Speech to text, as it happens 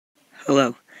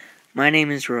Hello, my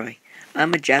name is Roy.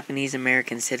 I'm a Japanese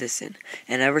American citizen,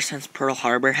 and ever since Pearl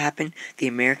Harbor happened, the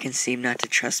Americans seem not to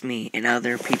trust me and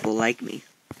other people like me.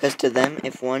 Because to them,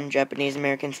 if one Japanese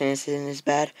American citizen is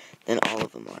bad, then all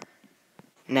of them are.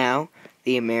 Now,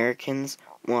 the Americans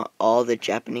want all the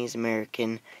Japanese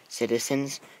American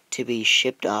citizens to be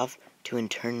shipped off to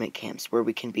internment camps where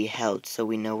we can be held so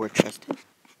we know we're trusted.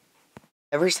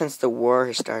 Ever since the war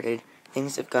has started,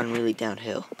 things have gone really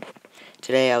downhill.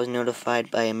 Today I was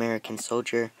notified by an American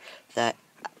soldier that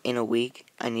in a week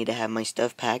I need to have my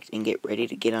stuff packed and get ready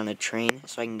to get on a train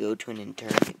so I can go to an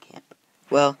internment camp.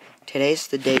 Well, today's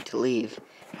the day to leave,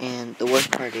 and the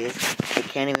worst part is I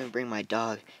can't even bring my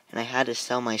dog, and I had to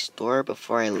sell my store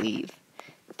before I leave.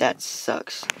 That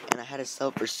sucks, and I had to sell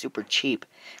it for super cheap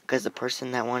because the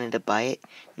person that wanted to buy it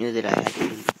knew that I had to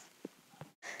leave.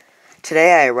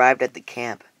 Today I arrived at the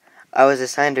camp. I was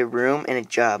assigned a room and a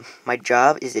job. My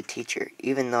job is a teacher,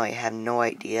 even though I have no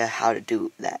idea how to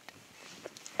do that.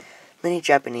 Many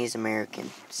Japanese American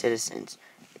citizens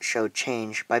showed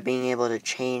change by being able to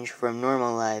change from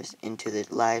normal lives into the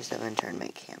lives of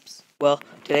internment camps. Well,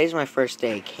 today's my first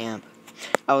day at camp.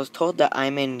 I was told that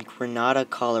I'm in Granada,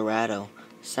 Colorado.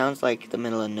 Sounds like the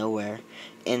middle of nowhere.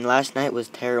 And last night was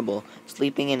terrible,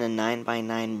 sleeping in a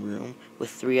 9x9 room with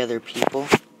 3 other people.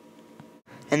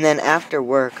 And then after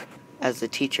work, as a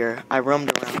teacher, I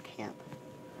roamed around camp.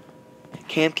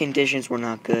 Camp conditions were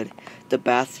not good. The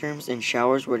bathrooms and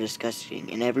showers were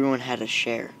disgusting, and everyone had to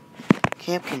share.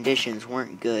 Camp conditions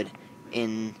weren't good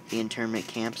in the internment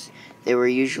camps. They were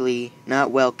usually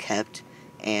not well kept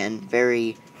and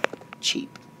very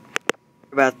cheap.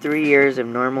 For about 3 years of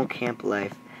normal camp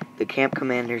life, the camp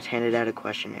commanders handed out a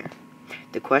questionnaire.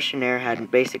 The questionnaire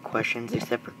had basic questions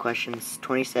except for questions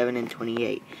 27 and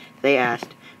 28. They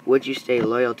asked, would you stay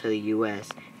loyal to the U.S.,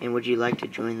 and would you like to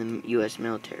join the U.S.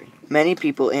 military? Many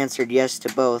people answered yes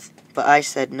to both, but I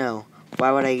said no.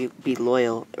 Why would I be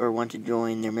loyal or want to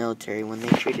join their military when they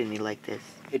treated me like this?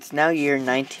 It's now year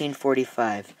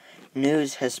 1945.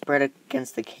 News has spread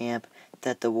against the camp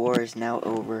that the war is now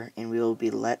over and we will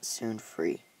be let soon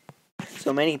free.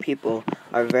 So many people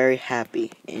are very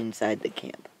happy inside the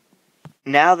camp.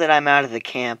 Now that I'm out of the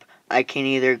camp, I can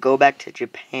either go back to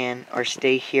Japan or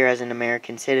stay here as an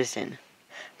American citizen.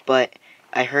 But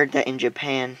I heard that in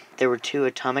Japan, there were 2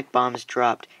 atomic bombs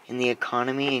dropped, and the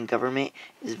economy and government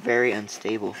is very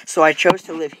unstable. So I chose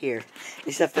to live here.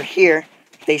 Except for here,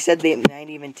 they said they might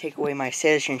even take away my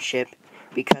citizenship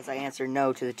because I answered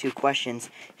no to the 2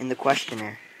 questions in the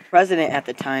questionnaire. The president at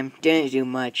the time didn't do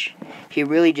much. He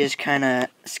really just kind of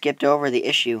skipped over the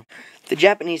issue. The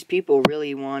Japanese people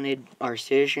really wanted our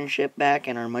citizenship back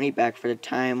and our money back for the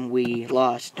time we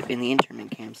lost in the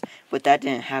internment camps, but that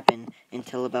didn't happen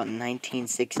until about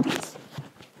 1960s.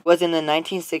 It was in the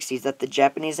 1960s that the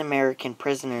Japanese American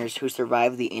prisoners who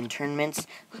survived the internments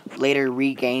later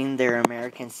regained their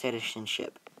American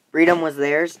citizenship. Freedom was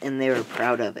theirs, and they were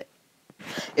proud of it.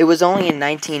 It was only in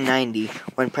 1990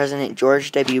 when President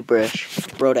George W. Bush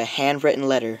wrote a handwritten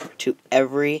letter to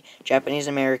every Japanese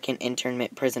American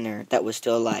internment prisoner that was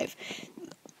still alive.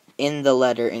 In the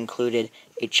letter included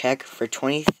a check for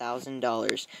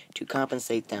 $20,000 to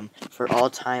compensate them for all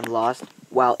time lost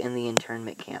while in the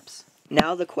internment camps.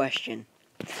 Now the question,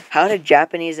 how did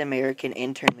Japanese American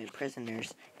internment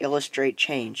prisoners illustrate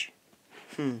change?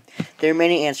 There are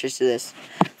many answers to this.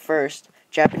 First,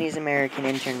 Japanese American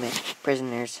internment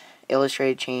prisoners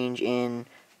illustrated change in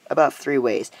about 3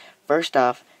 ways. First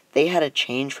off, they had a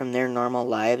change from their normal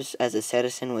lives as a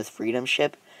citizen with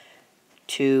freedomship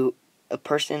to a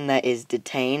person that is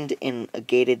detained in a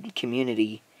gated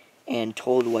community and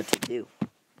told what to do.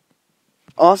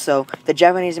 Also, the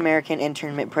Japanese American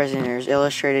internment prisoners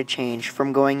illustrated change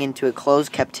from going into a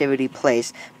closed captivity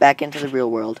place back into the real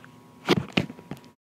world.